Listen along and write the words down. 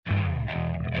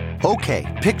Okay,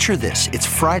 picture this. It's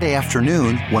Friday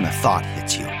afternoon when a thought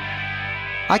hits you.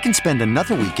 I can spend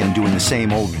another weekend doing the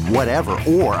same old whatever,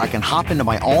 or I can hop into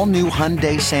my all-new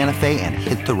Hyundai Santa Fe and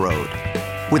hit the road.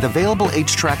 With available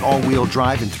H-Track all-wheel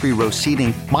drive and 3-row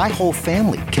seating, my whole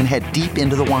family can head deep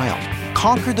into the wild.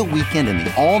 Conquer the weekend in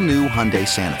the all-new Hyundai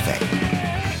Santa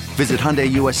Fe. Visit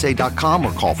HyundaiUSA.com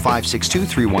or call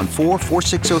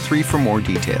 562-314-4603 for more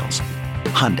details.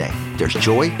 Hyundai, there's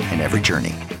joy in every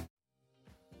journey.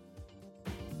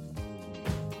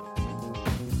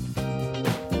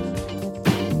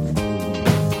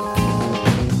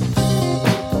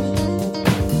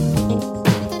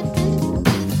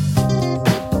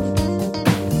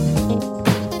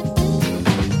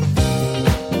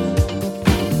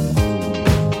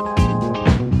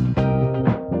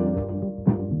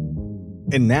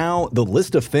 And now, the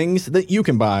list of things that you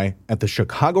can buy at the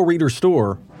Chicago Reader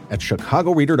store at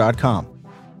chicagoreader.com.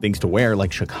 Things to wear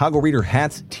like Chicago Reader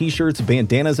hats, t-shirts,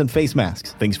 bandanas, and face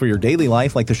masks. Things for your daily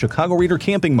life like the Chicago Reader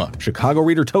camping mug, Chicago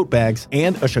Reader tote bags,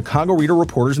 and a Chicago Reader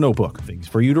reporter's notebook. Things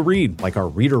for you to read like our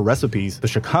Reader recipes, the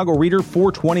Chicago Reader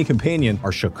 420 Companion,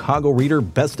 our Chicago Reader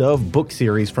Best of book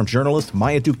series from journalists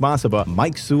Maya Dukmasova,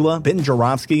 Mike Sula, Ben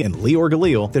Jarofsky, and Lior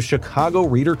Galil, the Chicago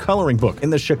Reader coloring book,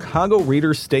 and the Chicago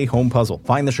Reader Stay Home Puzzle.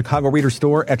 Find the Chicago Reader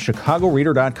store at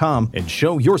chicagoreader.com and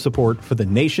show your support for the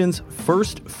nation's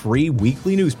first free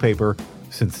weekly newspaper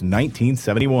since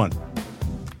 1971.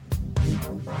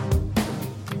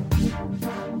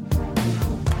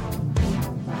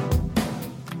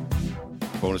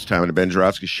 Bonus time on the Ben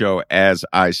Jarofsky Show as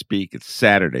I speak. It's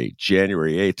Saturday,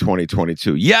 January 8th,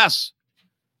 2022. Yes!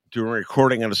 Doing a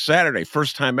recording on a Saturday.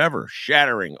 First time ever.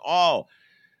 Shattering all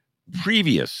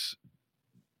previous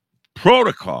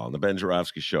protocol on the Ben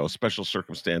Jarofsky Show. Special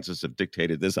circumstances have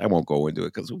dictated this. I won't go into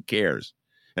it because who cares?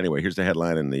 Anyway, here's the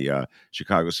headline in the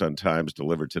Chicago Sun-Times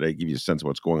delivered today. Give you a sense of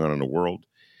what's going on in the world.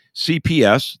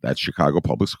 CPS, that's Chicago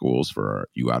Public Schools for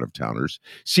you out-of-towners.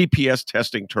 CPS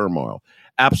testing turmoil.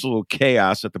 Absolute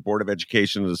chaos at the Board of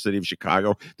Education of the city of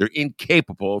Chicago. They're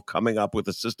incapable of coming up with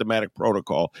a systematic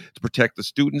protocol to protect the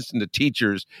students and the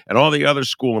teachers and all the other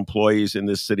school employees in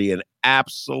this city. An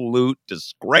absolute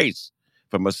disgrace,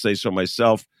 if I must say so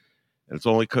myself. And it's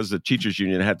only because the teachers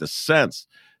union had the sense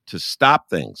to stop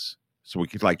things. So we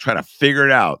could try to figure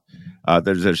it out.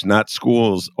 There's not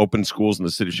open schools in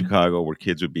the city of Chicago where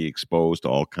kids would be exposed to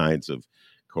all kinds of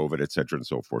COVID, et cetera, and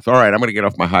so forth. All right, I'm going to get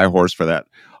off my high horse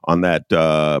on that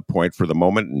point for the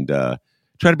moment and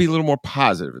try to be a little more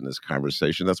positive in this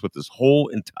conversation. That's what this whole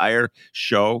entire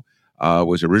show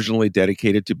was originally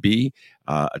dedicated to be,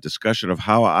 a discussion of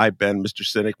how I, Ben, Mr.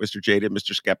 Cynic, Mr. Jaded,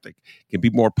 Mr. Skeptic, can be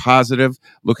more positive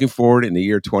looking forward in the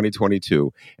year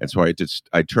 2022. And so I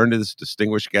turned to this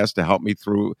distinguished guest to help me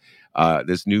through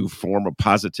this new form of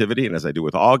positivity. And as I do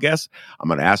with all guests, I'm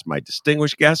going to ask my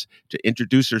distinguished guest to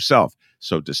introduce herself.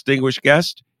 So, distinguished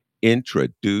guest,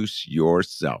 introduce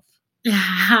yourself.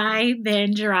 Hi,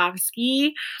 Ben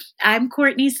Jarofsky. I'm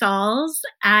Courtney Sauls.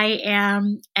 I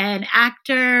am an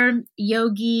actor,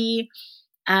 yogi,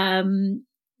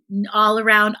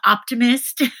 all-around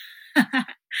optimist,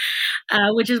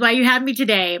 which is why you have me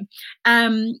today.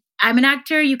 I'm an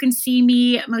actor. You can see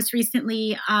me most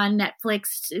recently on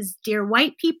Netflix's Dear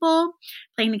White People,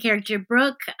 playing the character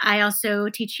Brooke. I also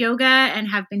teach yoga and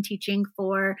have been teaching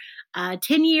for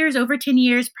 10 years, over 10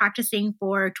 years, practicing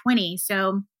for 20.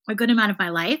 So a good amount of my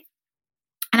life.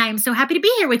 And I am so happy to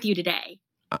be here with you today.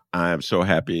 I'm so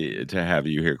happy to have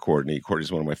you here, Courtney.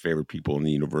 Courtney's one of my favorite people in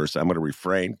the universe. I'm going to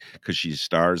refrain because she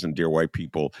stars in Dear White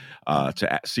People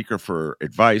to seek her for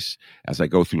advice as I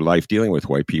go through life dealing with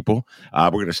white people. We're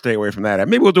going to stay away from that.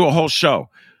 And maybe we'll do a whole show.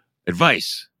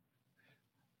 Advice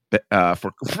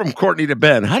from Courtney to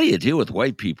Ben. How do you deal with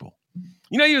white people?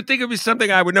 You know, you'd think it'd be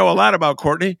something I would know a lot about,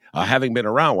 Courtney, having been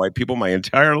around white people my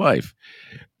entire life.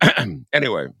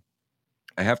 Anyway,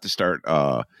 I have to start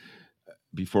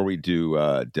before we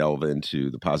do delve into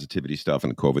the positivity stuff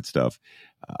and the COVID stuff.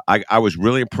 I was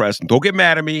really impressed. Don't get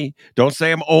mad at me. Don't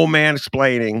say I'm old man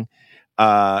explaining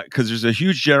because there's a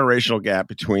huge generational gap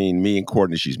between me and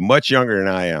Courtney. She's much younger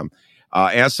than I am.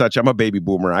 As such, I'm a baby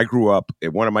boomer. I grew up,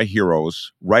 one of my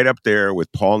heroes right up there with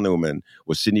Paul Newman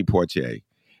was Sidney Poitier.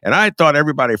 And I thought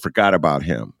everybody forgot about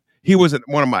him. He was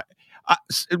one of my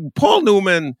Paul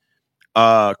Newman.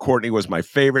 Courtney was my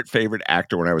favorite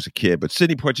actor when I was a kid, but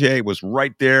Sidney Poitier was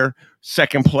right there,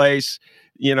 second place.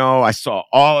 You know, I saw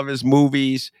all of his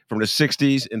movies from the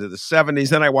 60s into the 70s.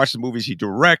 Then I watched the movies he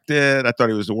directed. I thought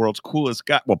he was the world's coolest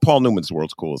guy. Well, Paul Newman's the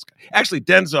world's coolest guy. Actually,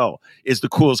 Denzel is the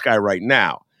coolest guy right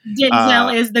now.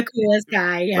 Denzel is the coolest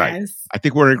guy, yes. Right. I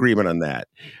think we're in agreement on that.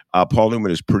 Paul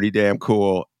Newman is pretty damn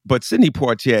cool. But Sidney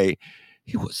Poitier,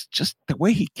 he was just the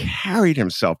way he carried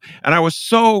himself. And I was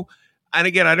so, and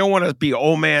again, I don't want to be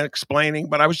old man explaining,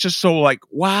 but I was just so like,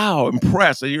 wow,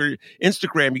 impressed. Your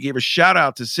Instagram, you gave a shout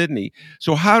out to Sydney.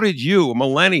 So how did you, a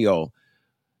millennial,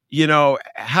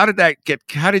 how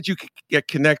did you get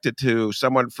connected to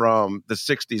someone from the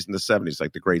 60s and the 70s,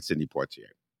 like the great Sidney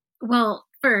Poitier? Well,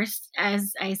 first,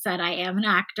 as I said, I am an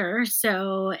actor.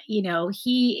 So,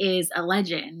 he is a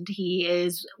legend. He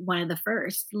is one of the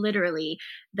first, literally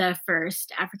the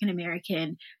first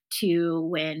African-American to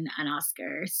win an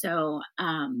Oscar. So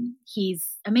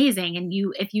he's amazing. And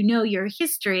if you know your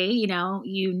history, you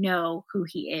know who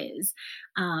he is.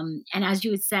 And as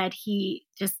you had said, he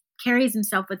just carries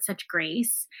himself with such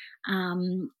grace.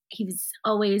 He was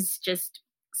always just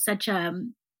such a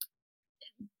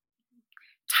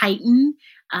titan,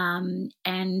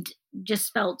 and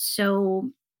just felt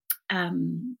so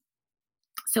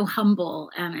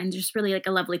humble, and just really like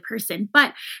a lovely person.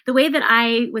 But the way that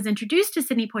I was introduced to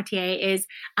Sidney Poitier is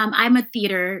I'm a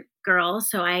theater girl,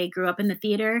 so I grew up in the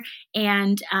theater,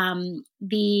 and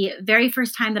the very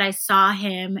first time that I saw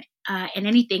him in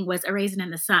anything was A Raisin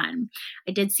in the Sun.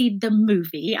 I did see the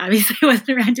movie. Obviously, I wasn't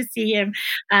around to see him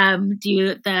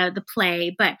do the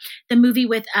play, but the movie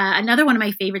with another one of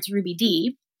my favorites, Ruby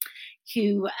Dee,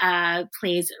 who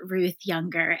plays Ruth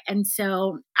Younger. And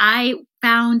so I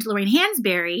found Lorraine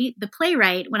Hansberry, the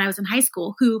playwright, when I was in high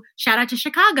school, who, shout out to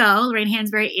Chicago, Lorraine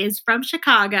Hansberry is from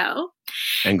Chicago.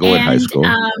 And go in high school.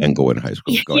 Go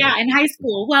yeah, ahead. in high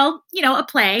school. Well, a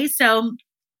play. So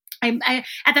I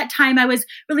at that time, I was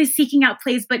really seeking out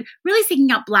plays, but really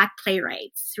seeking out Black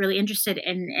playwrights, really interested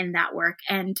in that work,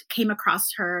 and came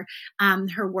across her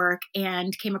work,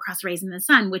 and came across Raisin in the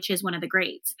Sun, which is one of the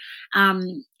greats.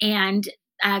 And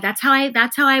that's how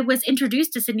I was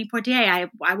introduced to Sidney Poitier.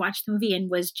 I watched the movie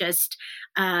and was just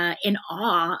in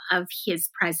awe of his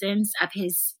presence, of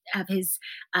his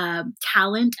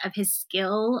talent, of his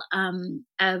skill,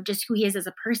 of just who he is as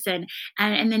a person,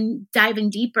 and then diving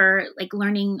deeper, like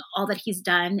learning all that he's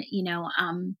done,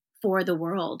 for the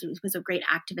world. He was a great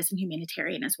activist and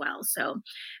humanitarian as well. So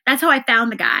that's how I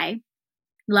found the guy,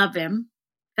 loved him,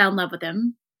 fell in love with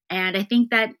him, and I think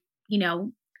that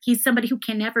he's somebody who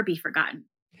can never be forgotten.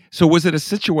 So was it a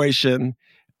situation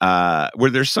where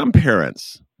there's some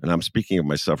parents, and I'm speaking of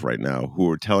myself right now, who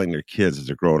are telling their kids as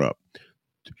they're growing up,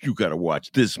 you got to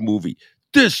watch this movie.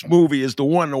 This movie is the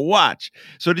one to watch.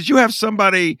 So did you have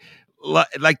somebody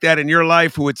like that in your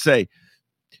life who would say,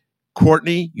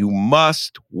 Courtney, you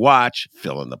must watch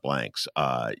fill in the blanks,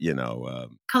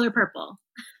 Color Purple.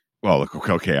 Well,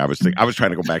 okay. I was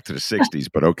trying to go back to the 60s,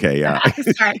 but okay.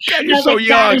 Sorry. God, you're so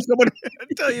young. Someone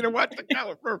tell you to watch the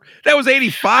Color Purple. That was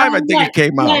 85, I think it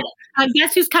came out.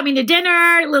 Guess Who's Coming to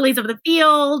Dinner? Lilies of the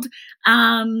Field.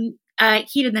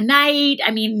 Heat of the Night. I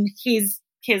mean,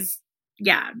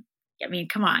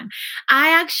 come on.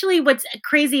 What's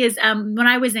crazy is when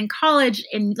I was in college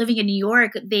and living in New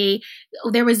York,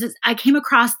 I came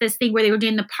across this thing where they were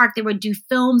doing the park. They would do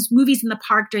movies in the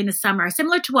park during the summer,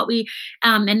 similar to what we,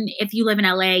 and if you live in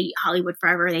LA, Hollywood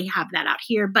Forever, they have that out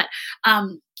here. But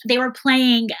they were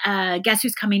playing Guess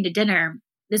Who's Coming to Dinner.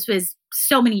 This was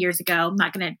so many years ago. I'm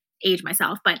not going to age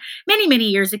myself, but many, many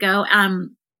years ago.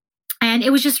 And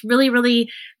it was just really, really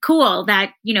cool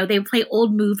that, they would play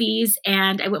old movies,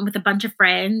 and I went with a bunch of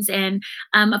friends. And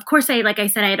of course, like I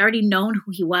said, I had already known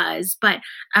who he was, but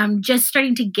just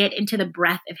starting to get into the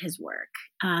breadth of his work,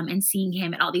 and seeing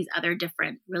him in all these other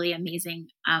different, really amazing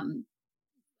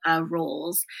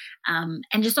roles. And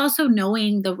just also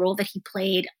knowing the role that he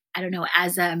played, I don't know,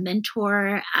 as a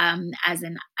mentor, as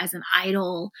an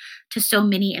idol to so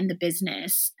many in the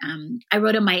business. I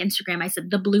wrote on my Instagram, I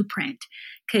said, the blueprint,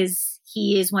 because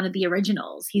he is one of the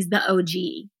originals. He's the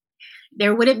OG.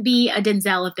 There wouldn't be a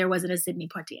Denzel if there wasn't a Sidney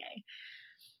Poitier.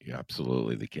 Yeah,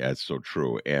 absolutely. That's so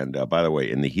true. And by the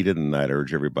way, In the Heat of the Night, I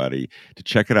urge everybody to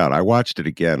check it out. I watched it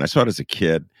again. I saw it as a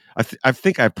kid. I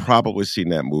think I've probably seen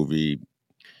that movie,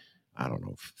 I don't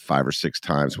know, 5 or 6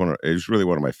 times. It was really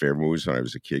one of my favorite movies when I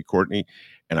was a kid, Courtney.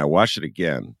 And I watched it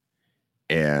again,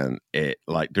 and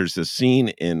there's this scene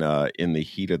in the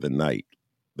Heat of the Night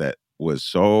that was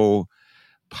so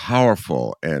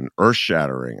powerful and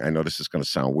earth-shattering. I know this is going to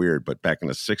sound weird, but back in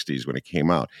the 60s when it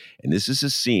came out, and this is a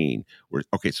scene where,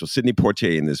 so Sidney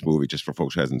Poitier in this movie, just for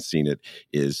folks who hasn't seen it,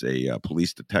 is a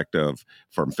police detective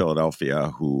from Philadelphia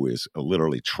who is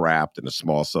literally trapped in a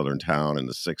small southern town in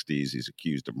the 60s. He's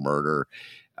accused of murder.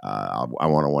 I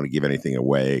don't want to give anything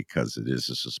away because it is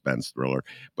a suspense thriller,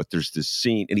 but there's this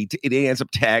scene, and he ends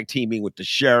up tag teaming with the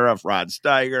sheriff, Rod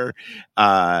Steiger,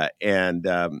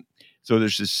 so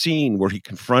there's this scene where he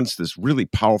confronts this really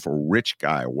powerful, rich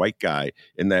guy, white guy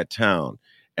in that town.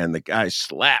 and the guy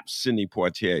slapped Sidney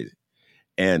Poitier,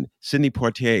 and Sidney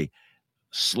Poitier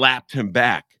slapped him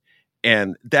back.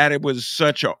 And that it was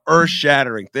such a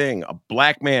earth-shattering thing. A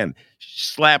black man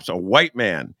slaps a white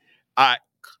man. I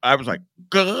was like,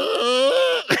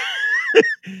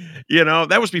 you know,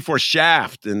 that was before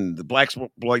Shaft and the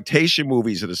blaxploitation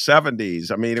movies of the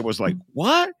 70s. I mean, it was like,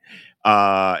 what?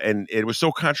 And it was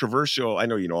so controversial. I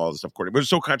know you know all this stuff, Courtney, but it was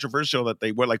so controversial that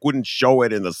they wouldn't show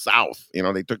it in the South. You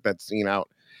know, they took that scene out.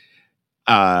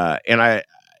 And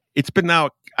it's been now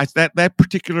that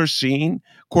particular scene,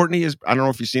 Courtney, is, I don't know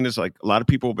if you've seen this, like a lot of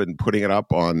people have been putting it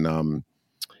up on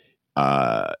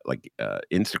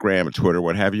Instagram and Twitter,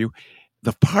 what have you.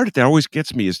 The part that always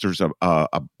gets me is there's a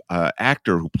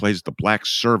actor who plays the black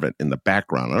servant in the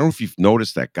background. I don't know if you've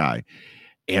noticed that guy,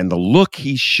 and the look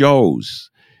he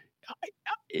shows.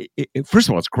 First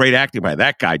of all, it's great acting by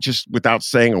that guy, just without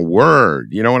saying a word.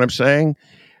 You know what I'm saying?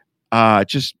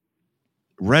 Just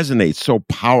resonates so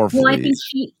powerfully. Well, I think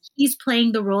he's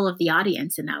playing the role of the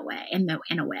audience in that way. In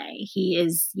a way, he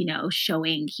is,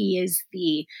 showing he is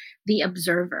the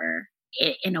observer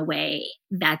in a way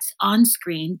that's on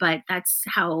screen, but that's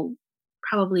how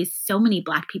probably so many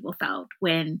Black people felt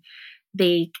when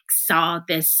they saw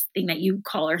this thing that you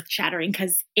call earth shattering,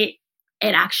 because it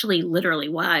actually literally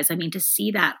was. I mean, to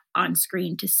see that on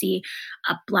screen, to see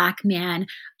a Black man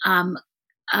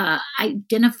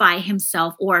identify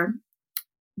himself, or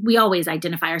we always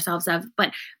identify ourselves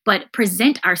but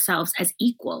present ourselves as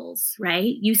equals,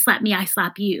 right? You slap me, I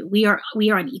slap you. We are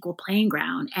on equal playing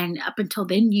ground. And up until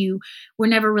then, we're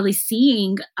never really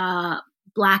seeing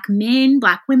Black men,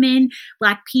 Black women,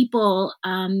 Black people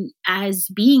as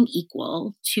being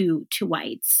equal to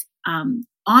whites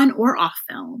on or off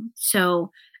film.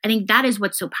 So I think that is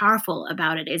what's so powerful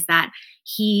about it, is that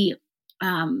he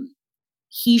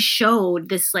showed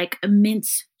this like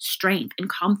immense strength and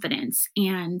confidence,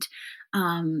 and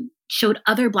showed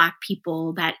other Black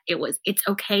people that it's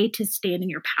okay to stand in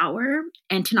your power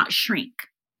and to not shrink.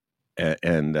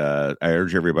 And I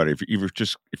urge everybody, if you're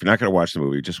not going to watch the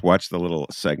movie, just watch the little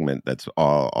segment that's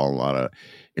all a lot of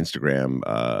Instagram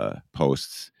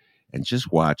posts, and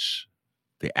just watch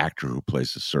the actor who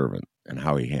plays the servant and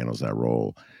how he handles that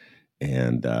role.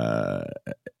 And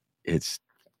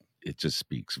it just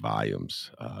speaks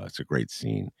volumes. It's a great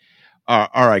scene.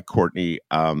 All right, Courtney.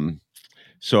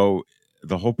 So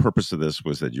the whole purpose of this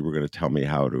was that you were going to tell me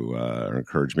how to, or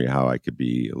encourage me how I could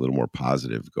be a little more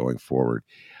positive going forward.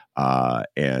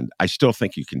 And I still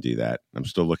think you can do that. I'm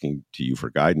still looking to you for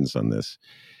guidance on this,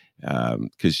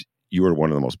 because you are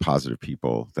one of the most positive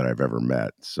people that I've ever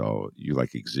met. So you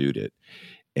exude it.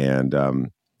 And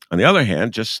on the other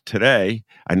hand, just today,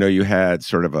 I know you had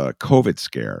sort of a COVID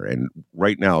scare. And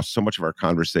right now, so much of our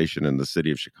conversation in the city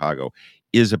of Chicago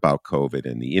is about COVID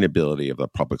and the inability of the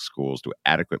public schools to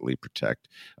adequately protect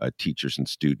teachers and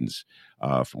students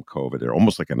from COVID. They're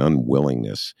almost like an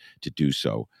unwillingness to do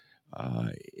so.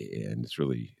 And it's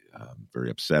really very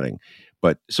upsetting.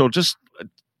 But so just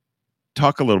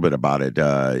talk a little bit about it.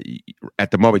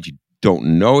 At the moment, you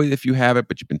don't know if you have it,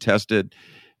 but you've been tested.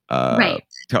 Right.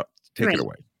 Take it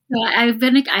away. So I've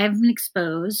been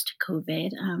exposed to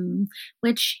COVID,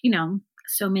 which,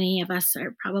 so many of us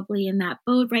are probably in that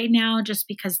boat right now, just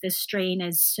because this strain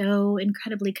is so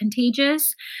incredibly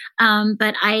contagious.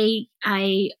 But I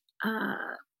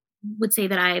would say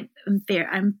that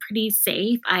I'm pretty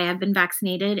safe. I have been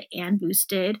vaccinated and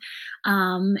boosted,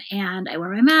 and I wear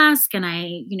my mask, and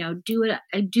I do what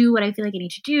I feel like I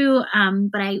need to do.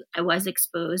 But I was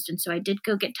exposed, and so I did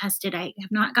go get tested. I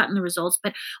have not gotten the results,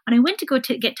 but when I went to go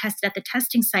to get tested at the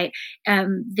testing site,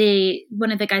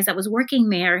 one of the guys that was working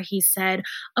there, he said,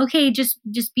 "Okay, just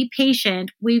be patient.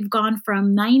 We've gone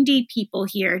from 90 people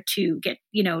here to get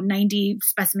 90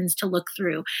 specimens to look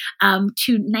through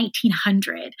to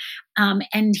 1,900."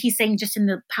 And he's saying just in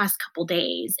the past couple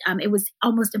days, it was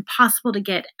almost impossible to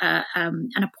get an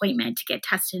appointment to get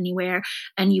tested anywhere.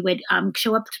 And you would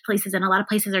show up to places, and a lot of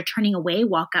places are turning away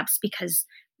walk-ups because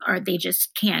they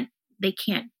just can't. They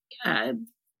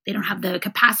don't have the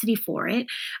capacity for it.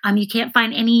 You can't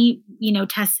find any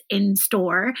tests in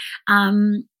store.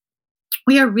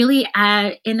 We are really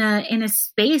in a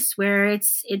space where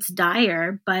it's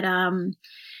dire,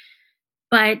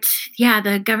 but yeah,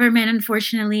 the government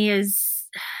unfortunately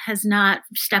has not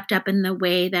stepped up in the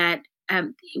way that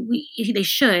they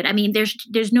should. I mean,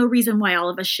 there's no reason why all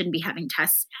of us shouldn't be having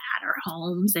tests at our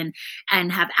homes and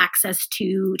have access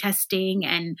to testing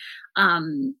and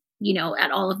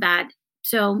at all of that.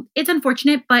 So it's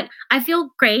unfortunate, but I feel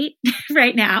great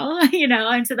right now,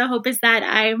 and so the hope is that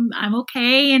I'm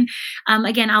okay. And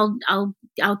again, I'll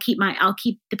keep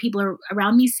the people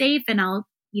around me safe, and I'll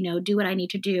do what I need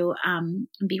to do, and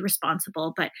be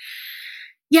responsible. But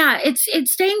yeah, it's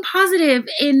staying positive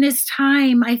in this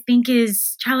time, I think,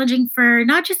 is challenging for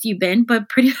not just you, Ben, but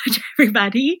pretty much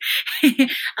everybody.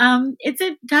 It's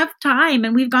a tough time,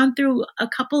 and we've gone through a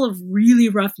couple of really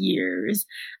rough years.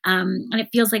 And it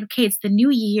feels like, okay, it's the new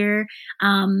year.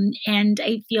 And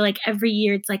I feel like every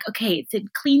year it's like, okay, it's a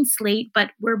clean slate,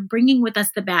 but we're bringing with us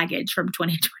the baggage from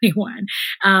 2021,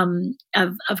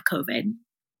 of COVID.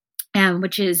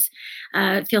 Which is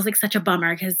feels like such a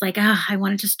bummer, because like, I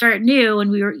wanted to start new,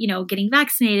 and we were getting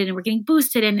vaccinated and we're getting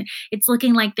boosted, and it's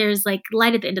looking like there's like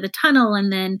light at the end of the tunnel,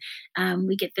 and then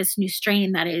we get this new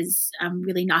strain that is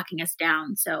really knocking us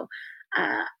down. So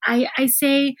I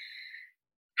say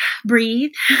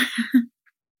breathe.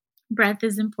 Breath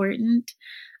is important.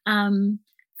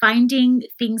 Finding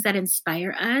things that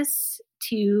inspire us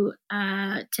to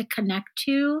connect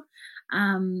to.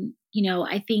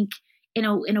 I think in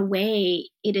a way,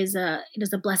 it is a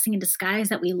blessing in disguise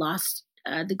that we lost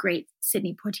the great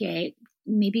Sidney Poitier.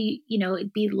 Maybe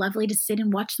it'd be lovely to sit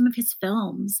and watch some of his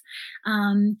films,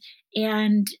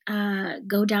 and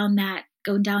go down that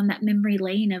memory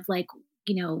lane of like,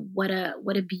 what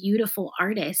a beautiful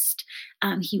artist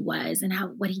he was, and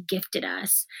what he gifted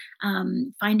us.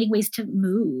 Finding ways to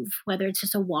move, whether it's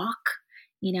just a walk.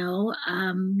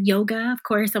 Yoga, of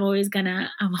course. I'm always gonna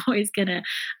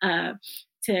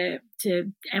to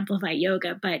amplify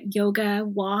yoga, but yoga,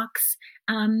 walks,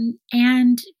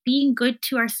 and being good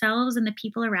to ourselves and the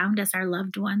people around us, our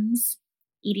loved ones,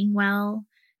 eating well,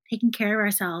 taking care of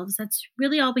ourselves. That's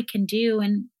really all we can do.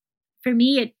 And for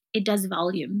me, it does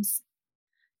volumes.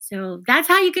 So that's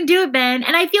how you can do it, Ben.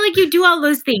 And I feel like you do all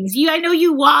those things. I know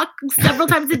you walk several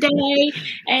times a day,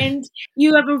 and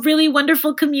you have a really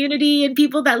wonderful community and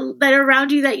people that are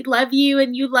around you that love you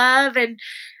and you love. And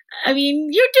I mean,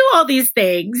 you do all these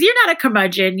things. You're not a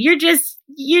curmudgeon. You're just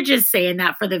saying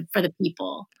that for the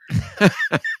people.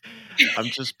 I'm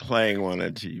just playing one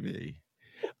on TV.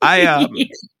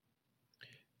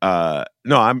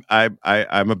 No, I'm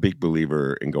a big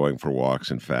believer in going for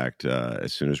walks. In fact,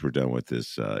 as soon as we're done with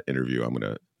this interview, I'm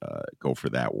going to go for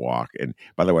that walk. And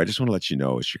by the way, I just want to let you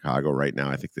know, Chicago right now,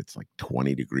 I think it's like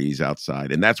 20 degrees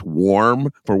outside, and that's warm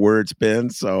for where it's been.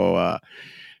 So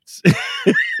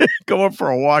going for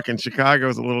a walk in Chicago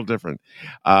is a little different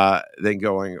than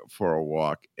going for a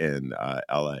walk in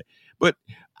LA. But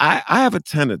I have a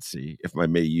tendency, if I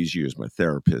may use you as my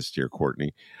therapist here,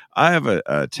 Courtney, I have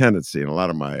a tendency, and a lot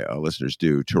of my listeners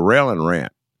do, to rail and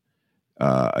rant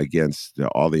against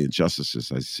all the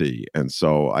injustices I see. And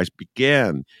so I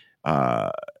began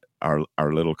our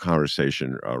little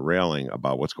conversation railing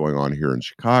about what's going on here in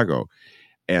Chicago.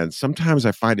 And sometimes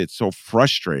I find it so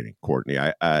frustrating, Courtney,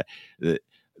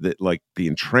 that like the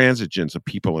intransigence of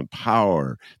people in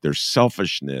power, their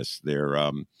selfishness, their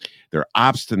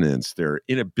obstinance, their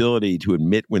inability to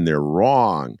admit when they're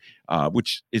wrong,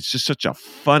 which is just such a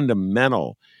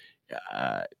fundamental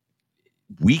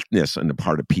weakness on the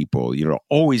part of people.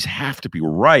 Always have to be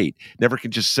right. Never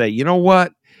can just say, you know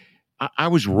what? I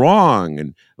was wrong.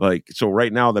 And so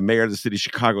right now, the mayor of the city of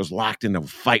Chicago is locked in a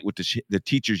fight with the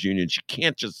teachers union. She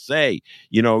can't just say,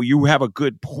 you have a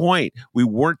good point. We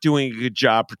weren't doing a good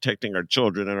job protecting our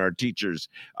children and our teachers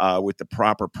with the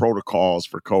proper protocols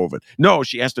for COVID. No,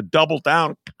 she has to double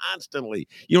down constantly.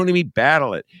 You know what I mean?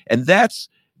 Battle it. And that's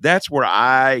where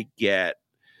I get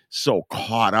so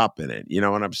caught up in it. You know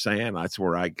what I'm saying? That's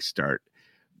where I start.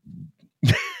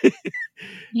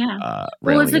 Yeah.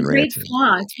 Well, it's a great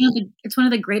flaw. It's one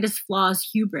of the greatest flaws,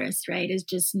 hubris, right? Is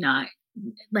just not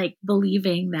like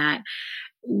believing that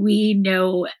we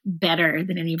know better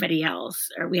than anybody else,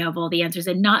 or we have all the answers,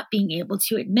 and not being able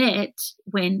to admit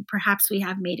when perhaps we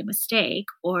have made a mistake,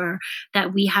 or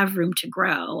that we have room to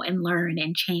grow and learn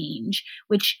and change,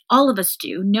 which all of us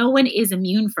do. No one is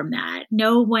immune from that.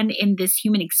 No one in this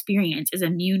human experience is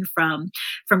immune from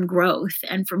growth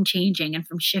and from changing and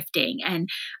from shifting. And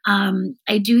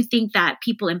I do think that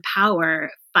people in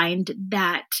power find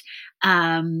that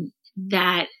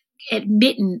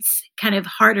admittance kind of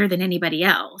harder than anybody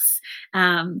else,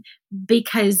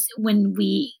 because when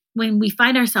we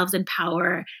find ourselves in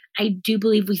power, I do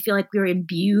believe we feel like we're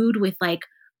imbued with like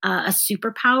a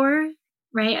superpower,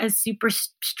 right? A super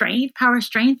strength, power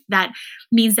strength that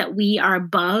means that we are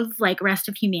above like the rest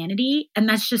of humanity, and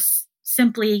that's just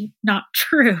simply not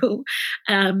true.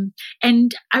 And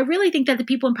I really think that the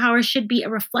people in power should be a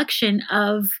reflection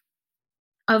of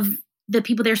the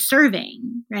people they're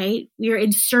serving, right? We are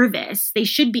in service. They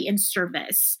should be in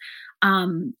service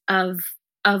of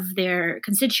their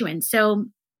constituents. So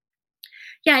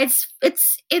yeah, it's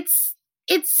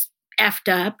effed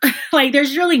up. Like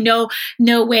there's really no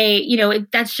way,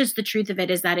 that's just the truth of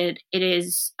it, is that it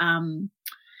is,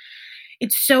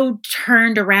 it's so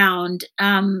turned around.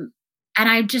 And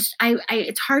I just,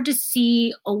 it's hard to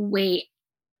see a way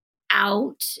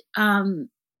out,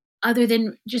 other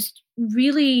than just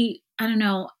really, I don't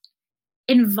know,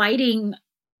 inviting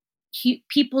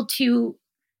people to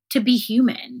be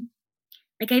human.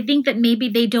 Like, I think that maybe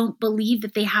they don't believe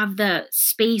that they have the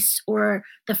space or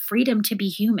the freedom to be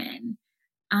human.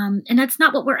 And that's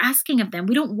not what we're asking of them.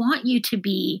 We don't want you to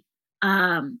be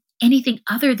anything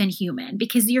other than human,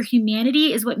 because your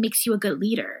humanity is what makes you a good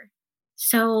leader.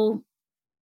 So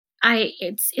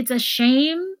it's a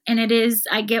shame. And it is,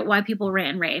 I get why people rant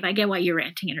and rave. I get why you're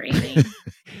ranting and raving.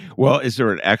 Well, is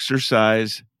there an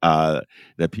exercise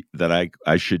that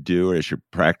I should do, or I should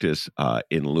practice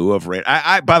in lieu of rant?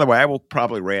 I by the way, I will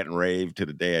probably rant and rave to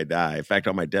the day I die. In fact,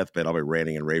 on my deathbed, I'll be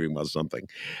ranting and raving about something.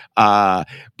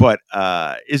 But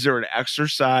is there an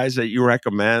exercise that you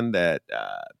recommend that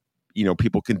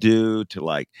people can do to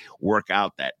like work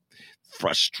out that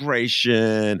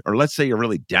frustration? Or let's say you're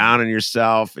really down on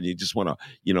yourself and you just want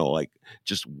to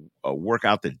just work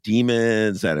out the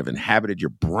demons that have inhabited your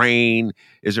brain.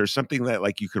 Is there something that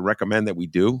like you could recommend that we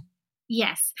do?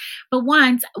 Yes, but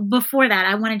before that,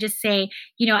 I want to just say,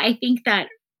 I think that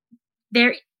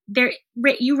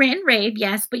you rant and rave,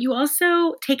 yes, but you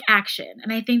also take action.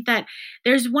 And I think that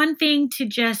there's one thing to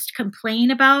just complain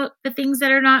about the things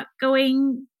that are not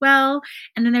going well.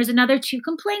 And then there's another to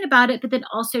complain about it, but then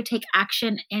also take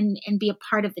action and be a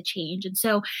part of the change. And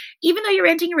so even though you're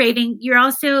ranting and raving, you're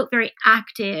also very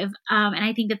active. And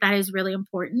I think that is really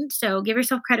important. So give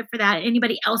yourself credit for that.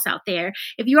 Anybody else out there,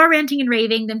 if you are ranting and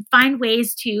raving, then find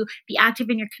ways to be active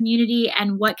in your community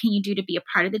and what can you do to be a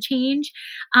part of the change.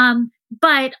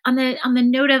 But on the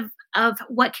note of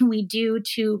what can we do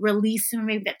to release some of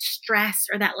maybe that stress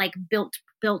or that like built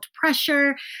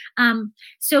pressure.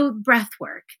 So breath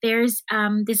work. There's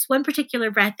this one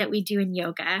particular breath that we do in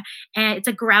yoga, and it's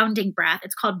a grounding breath.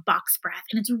 It's called box breath.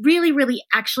 And it's really, really,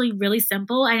 actually really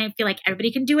simple. And I feel like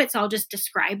everybody can do it. So I'll just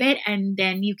describe it. And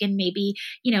then you can maybe,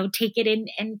 take it in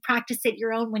and practice it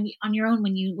on your own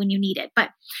when you need it. But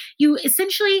you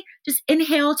essentially just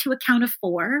inhale to a count of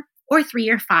 4. Or 3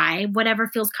 or 5, whatever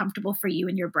feels comfortable for you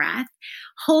in your breath.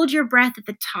 Hold your breath at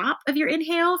the top of your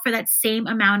inhale for that same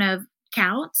amount of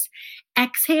counts.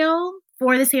 Exhale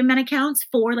for the same amount of counts.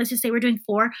 4, let's just say we're doing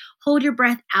 4. Hold your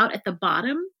breath out at the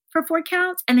bottom for 4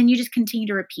 counts, and then you just continue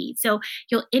to repeat. So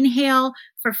you'll inhale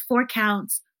for 4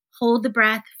 counts, hold the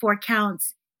breath 4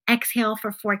 counts, exhale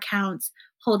for 4 counts,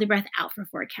 hold the breath out for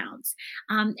 4 counts.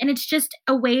 And it's just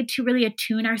a way to really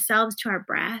attune ourselves to our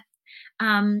breath.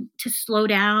 To slow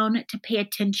down, to pay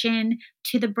attention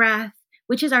to the breath,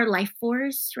 which is our life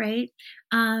force, right?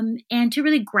 And to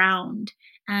really ground.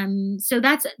 So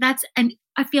that's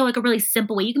I feel like a really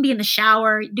simple way. You can be in the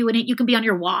shower doing it. You can be on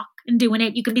your walk and doing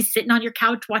it. You can be sitting on your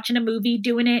couch watching a movie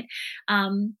doing it.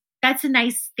 That's a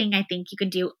nice thing I think you can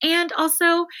do. And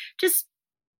also just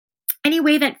any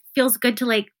way that feels good to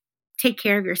like take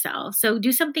care of yourself. So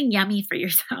do something yummy for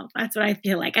yourself. That's what I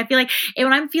feel like. I feel like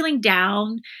when I'm feeling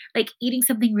down, like eating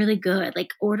something really good,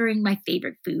 like ordering my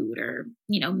favorite food or,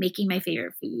 making my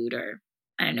favorite food or,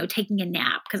 I don't know, taking a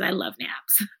nap because I love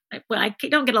naps. Well, I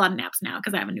don't get a lot of naps now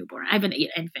because I have a newborn. I have an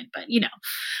infant, but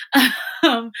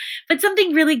but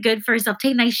something really good for yourself.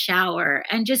 Take a nice shower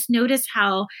and just notice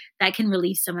how that can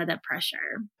relieve some of that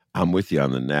pressure. I'm with you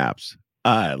on the naps.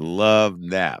 I love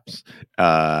naps.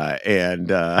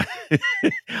 And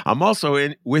I'm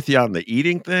also with you on the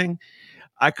eating thing.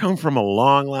 I come from a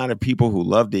long line of people who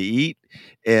love to eat,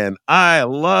 and I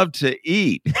love to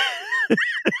eat.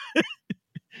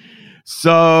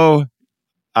 So,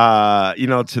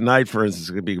 tonight, for instance, it's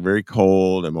going to be very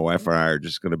cold, and my wife and I are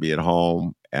just going to be at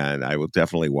home, and I will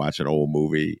definitely watch an old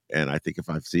movie. And I think if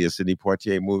I see a Sidney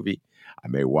Poitier movie, I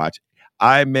may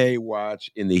watch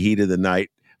In the Heat of the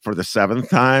Night for the 7th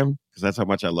time, because that's how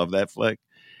much I love that flick.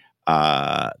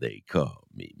 They call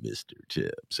me Mr.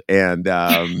 Tips. And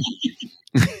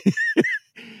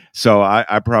so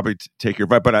I probably take your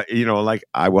advice, but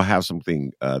I will have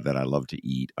something that I love to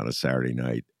eat on a Saturday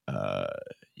night.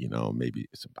 Maybe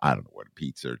I don't know what,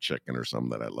 pizza or chicken or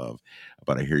something that I love,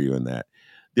 but I hear you in that.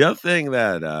 The other thing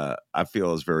that I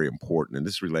feel is very important, and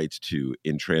this relates to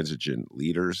intransigent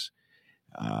leaders,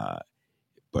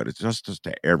 but it's just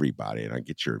to everybody, and I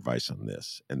get your advice on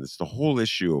this. And it's the whole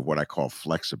issue of what I call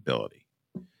flexibility.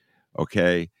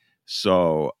 Okay?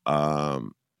 So,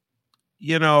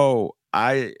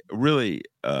 I really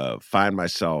find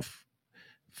myself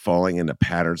falling into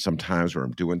patterns sometimes where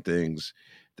I'm doing things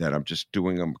that I'm just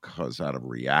doing them because out of a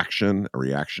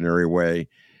reactionary way.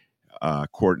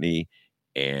 Courtney,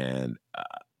 and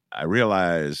I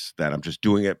realize that I'm just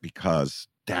doing it because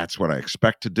that's what I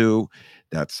expect to do.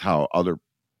 That's how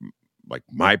like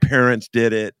my parents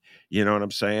did it. You know what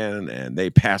I'm saying? And they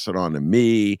pass it on to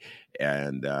me.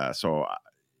 And so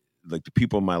like the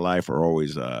people in my life are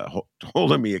always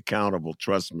holding me accountable.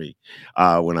 Trust me,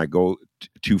 when I go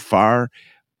too far.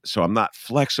 So I'm not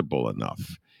flexible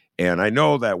enough. And I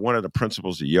know that one of the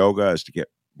principles of yoga is to get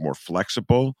more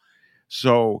flexible.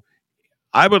 So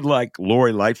I would like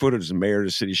Lori Lightfoot, who's the mayor of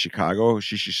the city of Chicago.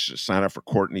 She should sign up for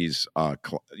Courtney's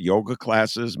yoga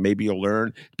classes. Maybe you'll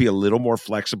learn to be a little more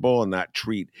flexible and not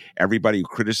treat everybody who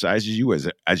criticizes you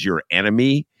as your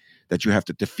enemy that you have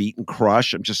to defeat and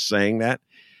crush. I'm just saying that.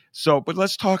 So, but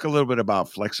let's talk a little bit about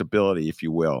flexibility, if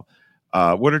you will.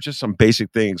 What are just some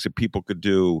basic things that people could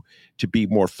do to be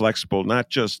more flexible, not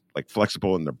just like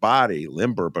flexible in their body,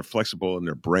 limber, but flexible in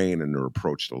their brain and their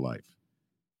approach to life?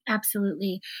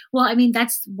 Absolutely. Well, I mean,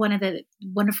 that's one of the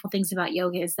wonderful things about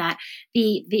yoga is that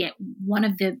the one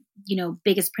of the,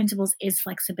 biggest principles is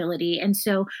flexibility. And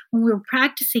so when we're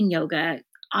practicing yoga,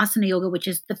 asana yoga, which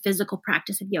is the physical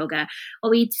practice of yoga, what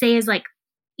we'd say is like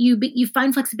you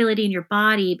find flexibility in your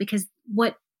body because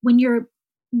when you're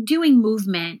doing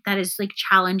movement that is like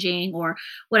challenging or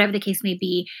whatever the case may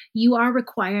be, you are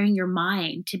requiring your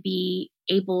mind to be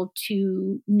able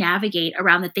to navigate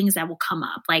around the things that will come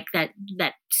up, like that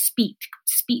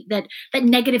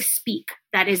negative speak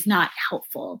that is not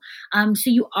helpful. So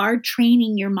you are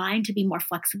training your mind to be more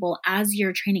flexible as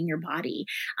you're training your body.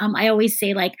 I always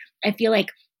say, like, I feel like,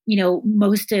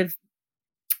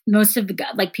 most of the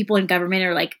like people in government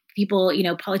or like people,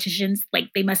 politicians, like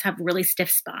they must have really stiff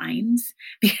spines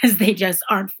because they just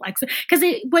aren't flexible. Because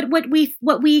what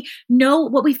we know,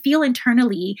 what we feel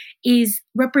internally is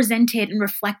represented and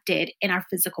reflected in our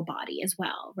physical body as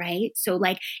well, right? So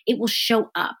like it will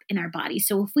show up in our body.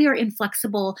 So if we are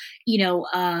inflexible,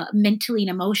 mentally and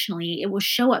emotionally, it will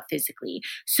show up physically.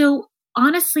 So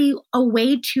honestly, a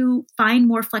way to find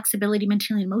more flexibility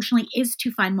mentally and emotionally is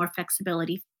to find more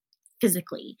flexibility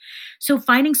physically. So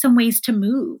finding some ways to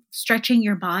move, stretching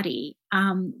your body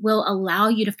will allow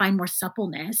you to find more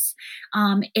suppleness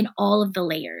in all of the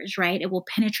layers, right? It will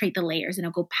penetrate the layers and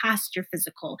it'll go past your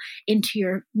physical into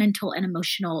your mental and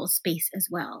emotional space as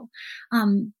well.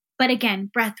 But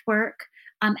again, breath work,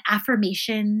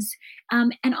 affirmations,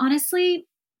 and honestly,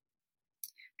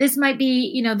 this might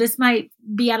be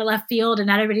out of left field and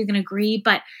not everybody's going to agree,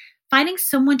 but finding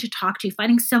someone to talk to,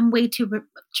 finding some way to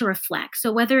reflect.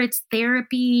 So whether it's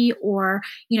therapy or,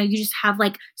 you just have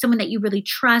like someone that you really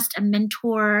trust, a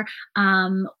mentor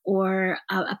or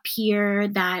a peer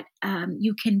that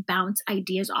you can bounce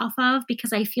ideas off of,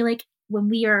 because I feel like when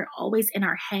we are always in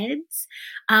our heads,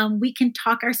 we can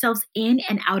talk ourselves in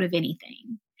and out of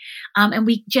anything. And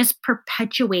we just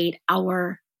perpetuate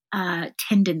our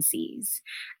tendencies.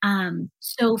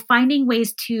 So finding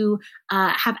ways to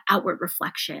have outward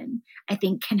reflection, I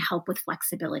think, can help with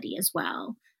flexibility as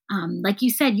well. Like you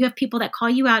said, you have people that call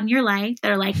you out in your life that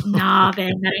are like, nah,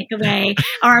 Ben, that ain't the way.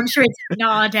 Or I'm sure it's,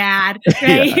 nah, Dad,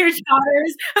 right? Yeah. Your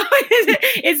daughters,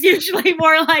 it's usually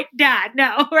more like, Dad,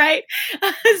 no, right?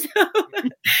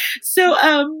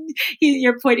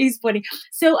 Your point, he's pointing.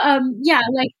 So,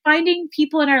 like finding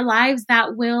people in our lives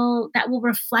that will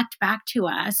reflect back to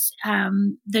us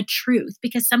the truth,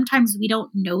 because sometimes we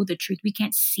don't know the truth. We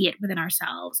can't see it within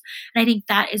ourselves. And I think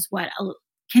that is what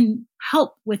can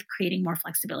help with creating more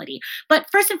flexibility. But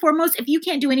first and foremost, if you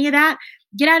can't do any of that,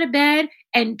 get out of bed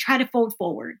and try to fold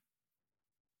forward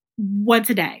once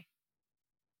a day.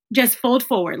 Just fold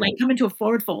forward, like come into a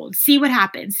forward fold. See what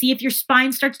happens. See if your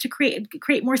spine starts to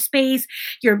create more space,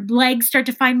 your legs start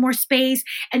to find more space,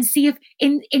 and see if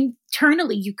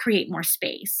internally you create more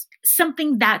space.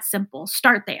 Something that simple.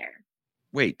 Start there.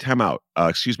 Wait, time out.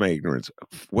 Excuse my ignorance.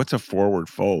 What's a forward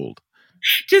fold?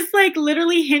 Just like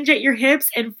literally hinge at your hips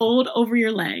and fold over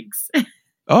your legs.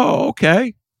 Oh,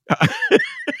 okay.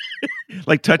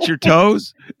 Like touch your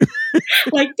toes?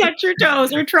 Like touch your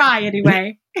toes or try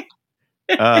anyway.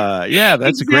 Yeah,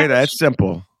 that's Exactly. that's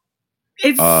simple.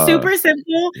 It's super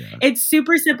simple. Yeah. It's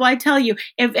super simple. I tell you,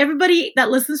 if everybody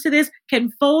that listens to this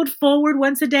can fold forward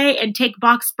once a day and take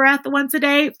box breath once a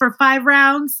day for 5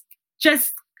 rounds,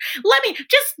 just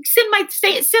send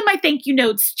my thank you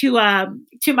notes to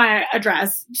my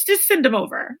address. Just send them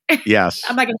over. Yes.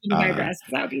 I'm not going to give you my address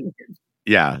because that would be weird.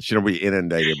 Yeah, she'll be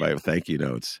inundated by thank you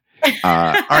notes.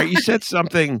 All right, you said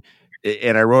something,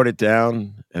 and I wrote it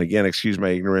down. And again, excuse my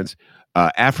ignorance.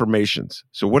 Affirmations.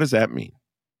 So what does that mean?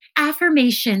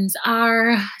 Affirmations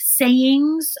are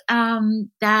sayings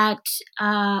that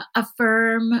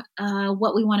affirm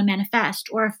what we want to manifest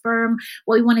or affirm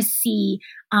what we want to see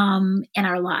in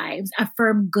our lives,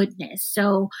 affirm goodness.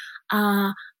 So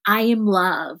I am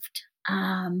loved.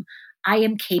 I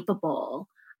am capable.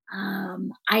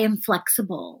 I am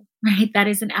flexible, right? That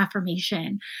is an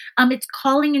affirmation. It's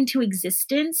calling into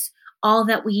existence all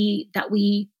that we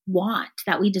want,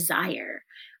 that we desire.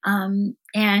 And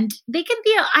they can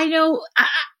feel, I know,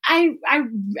 I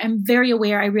am very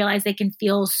aware. I realize they can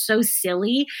feel so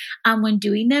silly when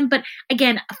doing them. But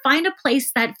again, find a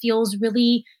place that feels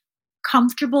really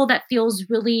comfortable, that feels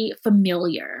really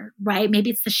familiar, right?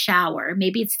 Maybe it's the shower,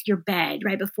 maybe it's your bed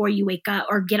right before you wake up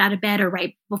or get out of bed or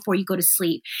right before you go to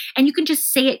sleep. And you can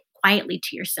just say it quietly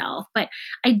to yourself. But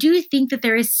I do think that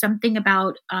there is something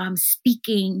about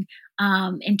speaking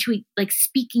into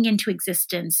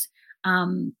existence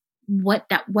what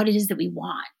it is that we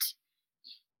want.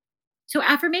 So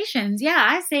affirmations, yeah,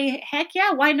 I say, heck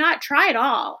yeah, why not try it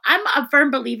all? I'm a firm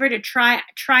believer to try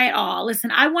it all.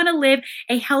 Listen, I want to live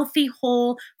a healthy,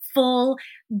 whole, full,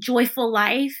 joyful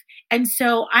life. And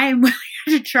so I am willing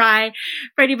to try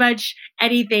pretty much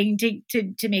anything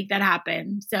to make that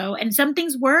happen. So, and some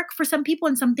things work for some people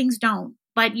and some things don't,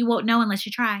 but you won't know unless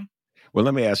you try. Well,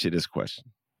 let me ask you this question.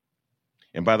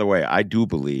 And by the way, I do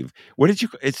believe,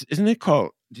 isn't it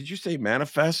called, did you say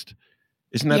manifest?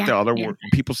 Isn't that the other word?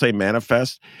 People say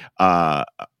manifest. I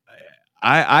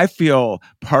feel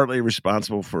partly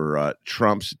responsible for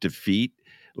Trump's defeat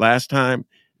last time,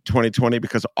 2020,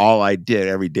 because all I did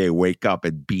every day, wake up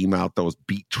and beam out those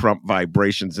beat Trump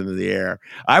vibrations into the air.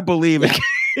 I believe it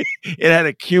had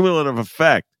a cumulative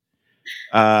effect.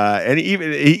 And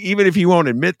even if he won't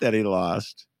admit that he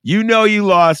lost, you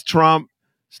lost, Trump.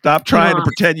 Stop trying to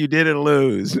pretend you didn't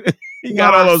lose. You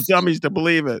got all those dummies to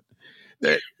believe it.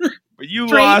 But you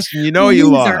lost, and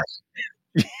you lost.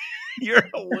 You're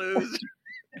a loser.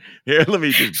 Here, let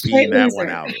me just beam that one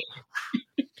out.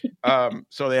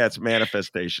 So yeah, it's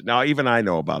manifestation. Now, even I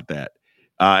know about that.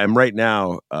 And right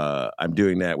now, I'm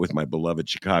doing that with my beloved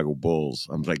Chicago Bulls.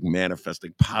 I'm like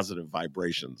manifesting positive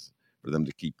vibrations for them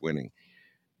to keep winning.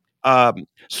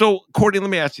 So, Courtney, let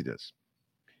me ask you this.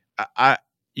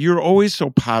 You're always so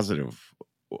positive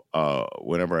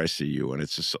whenever I see you, and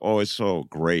it's just always so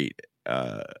great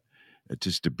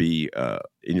just to be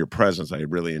in your presence. I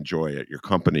really enjoy it, your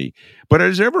company. But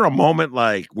is there ever a moment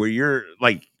like where you're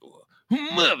like,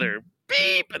 mother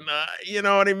beep, and you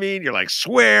know what I mean? You're like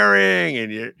swearing,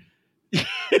 and you're,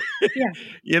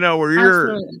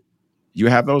 where you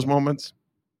have those moments?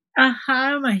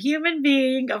 I'm a human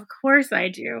being. Of course I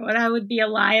do. And I would be a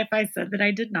lie if I said that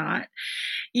I did not.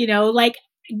 Like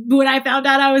when I found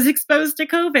out I was exposed to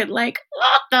COVID, like,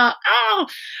 God,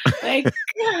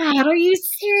 are you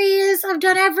serious? I've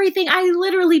done everything. I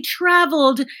literally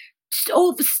traveled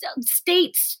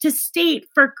state to state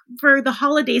for the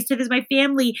holidays to visit my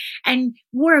family and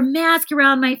wore a mask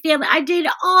around my family. I did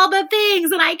all the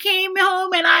things, and I came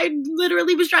home and I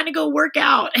literally was trying to go work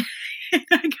out.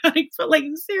 I got like,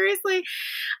 seriously,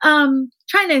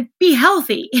 trying to be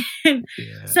healthy.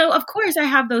 So of course I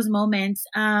have those moments.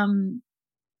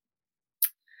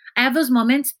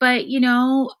 But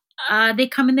they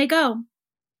come and they go.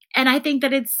 And I think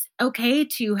that it's okay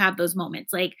to have those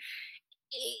moments, like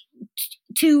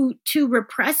to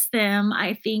repress them.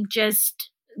 I think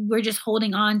we're just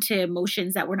holding on to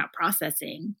emotions that we're not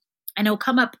processing, and it'll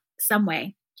come up some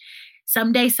way,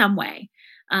 someday, some way.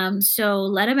 So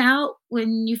let them out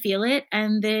when you feel it,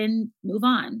 and then move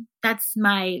on. That's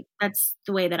the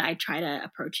way that I try to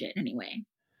approach it anyway.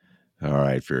 All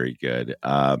right. Very good.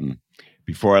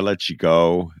 Before I let you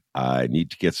go, I need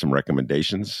to get some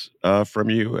recommendations from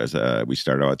you. As we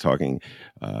started out talking,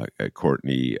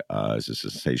 Courtney is a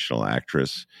sensational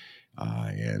actress,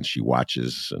 and she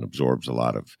watches and absorbs a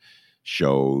lot of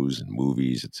shows and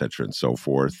movies, et cetera, and so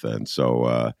forth. And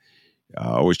so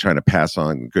always trying to pass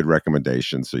on good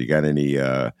recommendations. So you got any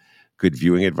good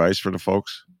viewing advice for the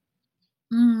folks?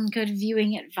 Good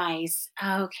viewing advice.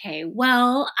 Okay.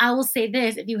 Well, I will say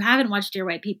this. If you haven't watched Dear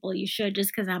White People, you should,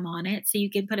 just because I'm on it. So you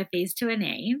can put a face to a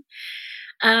name.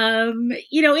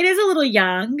 It is a little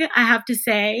young, I have to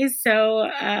say. So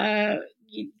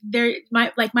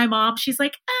my mom, she's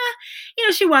like,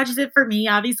 she watches it for me,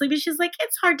 obviously, but she's like,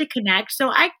 it's hard to connect. So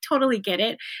I totally get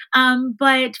it.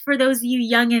 But for those of you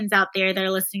youngins out there that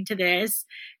are listening to this,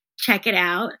 check it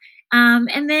out.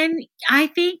 And then I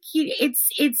think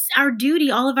it's our duty,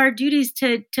 all of our duties,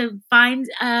 to find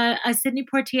a Sidney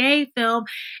Poitier film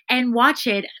and watch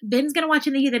it. Ben's going to watch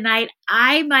it in the heat of the night.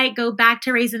 I might go back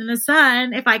to Raisin in the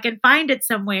Sun if I can find it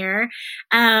somewhere,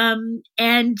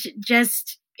 and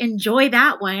just enjoy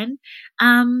that one.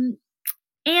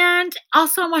 And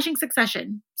also I'm watching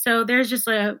Succession. So there's just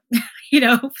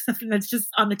something that's just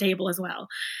on the table as well.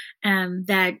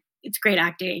 That it's great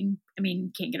acting. I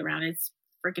mean, can't get around it. It's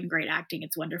freaking great acting.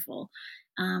 It's wonderful.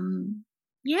 And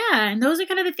those are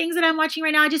kind of the things that I'm watching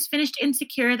right now. I just finished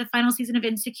Insecure, the final season of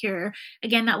Insecure.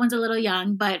 Again, that one's a little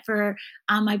young, but for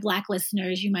my Black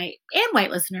listeners, and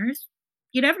white listeners,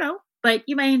 you never know, but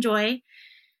you might enjoy.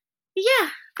 Yeah,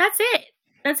 that's it.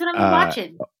 That's what I'm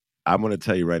watching. I'm going to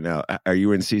tell you right now. Are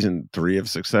you in season 3 of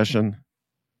Succession?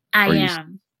 I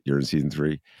am. You're in season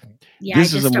 3? Yeah,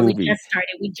 this is a movie.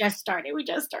 We just started.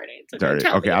 So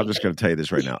okay, I'm just going to tell you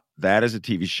this right now. That is a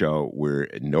TV show where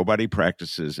nobody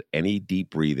practices any deep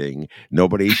breathing.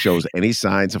 Nobody shows any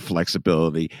signs of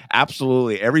flexibility.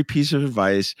 Absolutely every piece of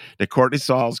advice that Courtney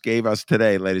Sauls gave us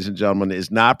today, ladies and gentlemen, is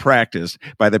not practiced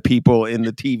by the people in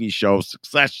the TV show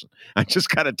Succession. I just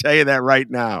got to tell you that right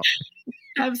now.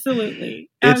 Absolutely.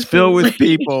 It's filled with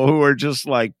people who are just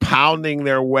like pounding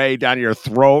their way down your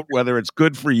throat, whether it's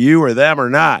good for you or them or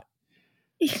not.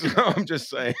 So I'm just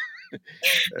saying.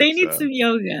 They need some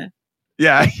yoga.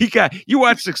 Yeah, you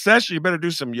watch Succession, you better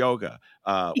do some yoga.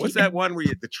 What's that one where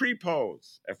the tree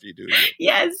pose after you do it?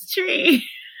 Yes, tree.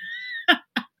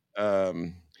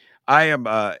 I am.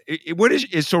 What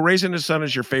is so? Raising the Sun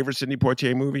is your favorite Sidney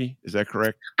Poitier movie? Is that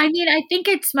correct? I mean, I think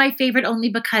it's my favorite only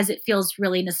because it feels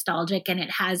really nostalgic and it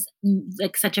has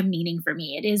like such a meaning for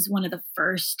me. It is one of the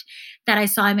first that I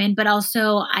saw him in, but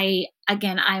also I'm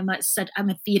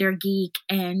a theater geek,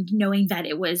 and knowing that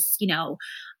it was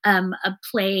a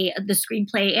play, the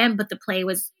screenplay, but the play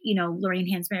was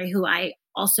Lorraine Hansberry, who I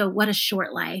also, what a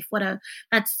short life.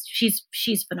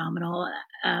 She's phenomenal.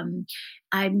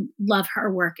 I love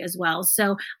her work as well.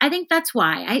 So I think that's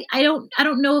why I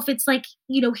don't know if it's like,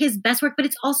 his best work, but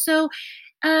it's also,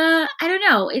 I don't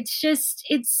know. It's just,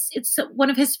 it's one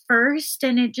of his first,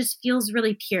 and it just feels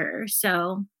really pure.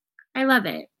 So I love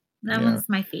it. That one's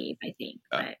my fave, I think.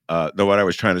 Though what I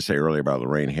was trying to say earlier about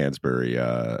Lorraine Hansberry,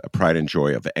 a pride and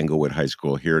joy of Englewood High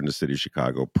School here in the city of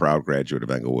Chicago, proud graduate of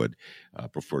Englewood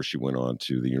before she went on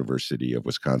to the University of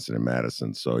Wisconsin in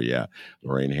Madison. So yeah,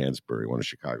 Lorraine Hansberry, one of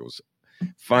Chicago's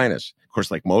finest. Of course,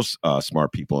 like most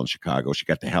smart people in Chicago, she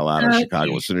got the hell out of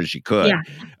Chicago as soon as she could. Yeah.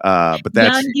 But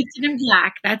that's Young, gifted, and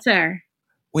black. That's her.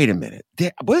 Wait a minute.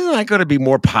 Wasn't I going to be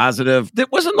more positive?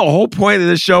 That wasn't the whole point of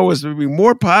the show, was to be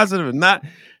more positive and not.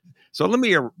 So let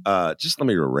me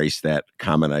erase that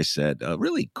comment I said.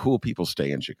 Really cool people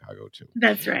stay in Chicago too.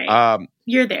 That's right.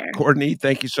 You're there. Courtney,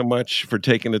 thank you so much for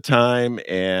taking the time.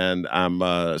 And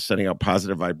I'm sending out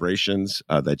positive vibrations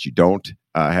that you don't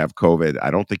have COVID.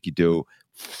 I don't think you do.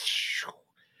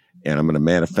 And I'm going to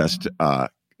manifest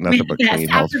nothing but clean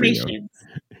health for you.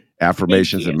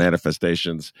 Affirmations and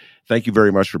manifestations. Thank you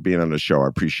very much for being on the show. I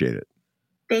appreciate it.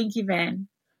 Thank you, Ben.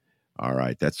 All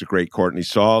right. That's the great Courtney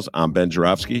Sauls. I'm Ben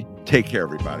Jarofsky. Take care,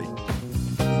 everybody.